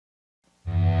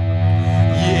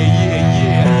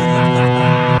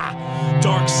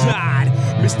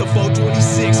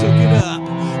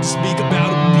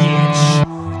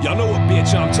Y'all know what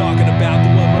bitch I'm talking about, the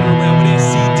one running around with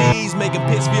SCDs, making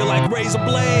pits feel like razor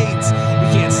blades.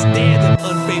 We can't stand them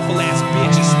unfaithful ass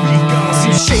bitches. Speak on.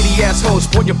 See shady assholes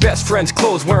sporting your best friend's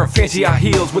clothes, wearing fancy high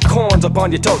heels with corns up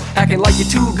on your toes, acting like you're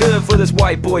too good for this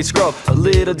white boy scrub. A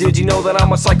little did you know that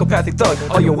I'm a psychopathic thug.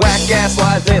 All your whack ass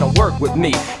lies, they don't work with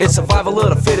me. It's survival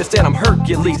of the fittest and I'm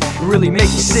Hercules. It really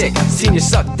makes me sick seeing you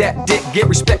suck that dick. Get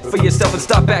respect for yourself and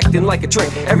stop acting like a trick.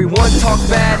 Everyone talk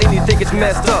bad and you think it's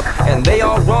messed up, and they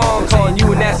all wrong calling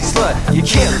you a nasty slut. You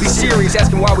can't be serious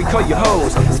asking why we call you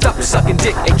hoes. Stop sucking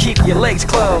dick and keep your legs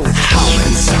closed. How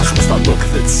many times must I look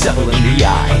the devil in the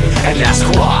eye and ask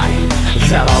why?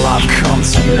 That all I've come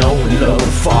to know and love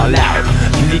will fall out,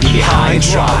 leave me high and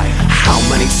dry. How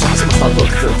many times must I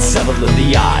look the devil in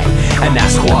the eye and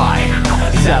ask why?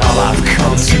 That all I've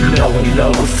come to know and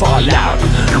love will fall out,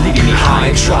 leaving me high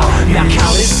and dry. Now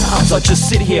countless times I just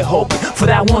sit here hoping for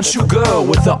that one true girl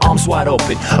with her arms wide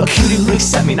open, a cutie who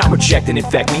accept me, not reject and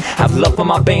infect me. Have love for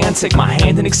my band, take my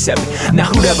hand and accept me. Now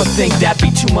who'd ever think that'd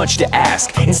be too much to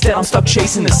ask? Instead I'm stuck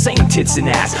chasing the same tits and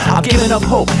ass. I've given up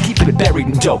hope, keeping it buried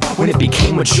in dope. When it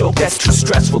became a joke, that's too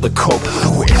stressful to cope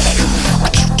with.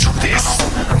 Could you do this?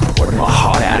 Poured my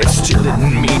heart out, it still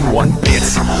didn't mean one bit.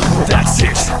 Well, that's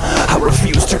it, I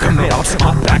refuse to commit. I'll turn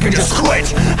my back and just quit.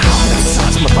 How many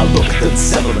times must I look the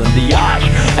devil in the eye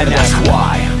and ask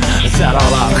why? That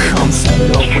all I've come to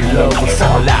know and love will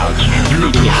fall out,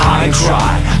 leave me high and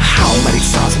dry. How many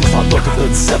times must I look the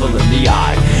devil in the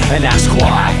eye and ask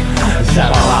why? That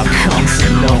all I've come to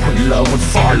know and love will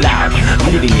fall out,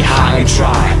 leaving me high and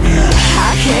dry.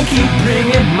 I can't keep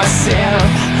bringing myself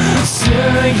to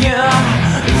you.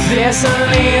 There's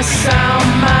only so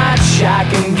much I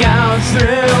can go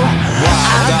through.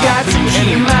 I've got to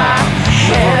keep my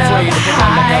head up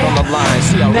high.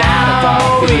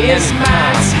 Now is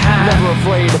my time. Never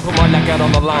afraid to put my neck out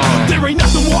on the line. There ain't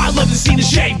nothing more I love than seeing a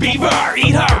shaved beaver.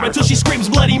 Eat her until she screams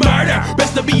bloody murder.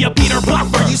 Best to be a Peter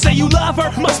Buffer. You say you love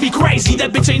her? Must be crazy.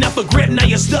 That bitch ain't up for grip, now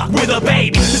you're stuck with a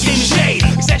baby. This game is shade,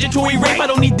 statutory rape. I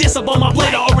don't need this up on my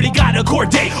plate. I already got a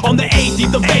court date on the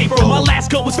 18th of April. My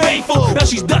last cut was faithful. Now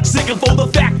she's duck sick and for the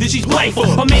fact that she's playful.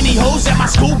 How many hoes at my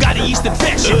school got a yeast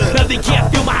infection? Now they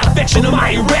can't feel my affection or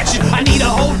my erection. I need a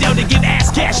hold down to give ass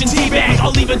cash and teabag.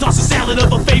 I'll even toss a salad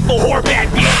of a faithful whore bag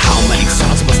bitch. How many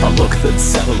times must I look the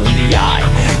devil in the eye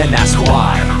and ask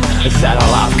why? That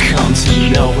all I've come to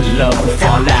know and love will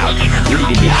fall out,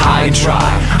 leaving me high and dry.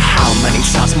 How many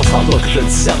times must I look the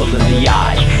devil in the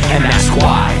eye and ask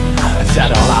why?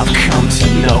 That all I've come to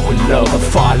know and love will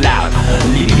fall out,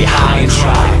 leaving me high and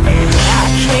dry. I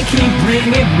can't keep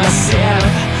bringing myself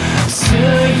to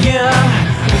you.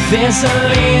 There's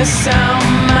only so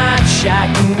much I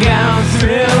can go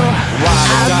through.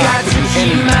 I've got to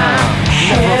keep my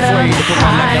head up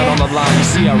high.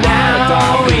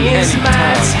 Now is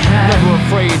my time. Never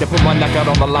afraid to put my neck out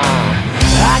on the line.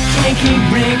 I can't keep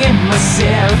bringing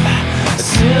myself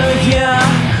to you.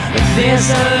 There's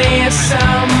only so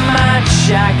much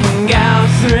I can go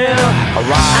through.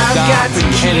 I've got to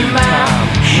keep my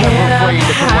head up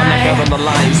high.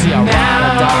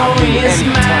 Now is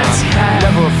my time.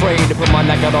 Never afraid to put my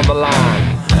neck out on the line.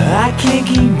 I can't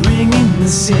keep bringing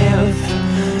myself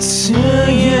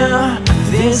to you.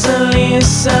 There's only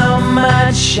so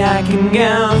much I can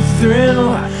go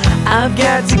through. I've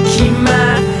got to keep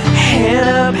my head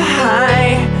up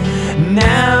high.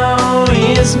 Now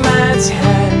is my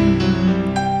time.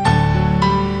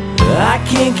 I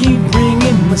can't keep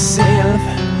bringing myself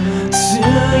to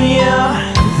you.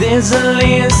 There's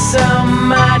only so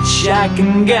much I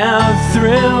can go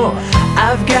through.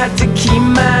 I've got to keep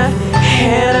my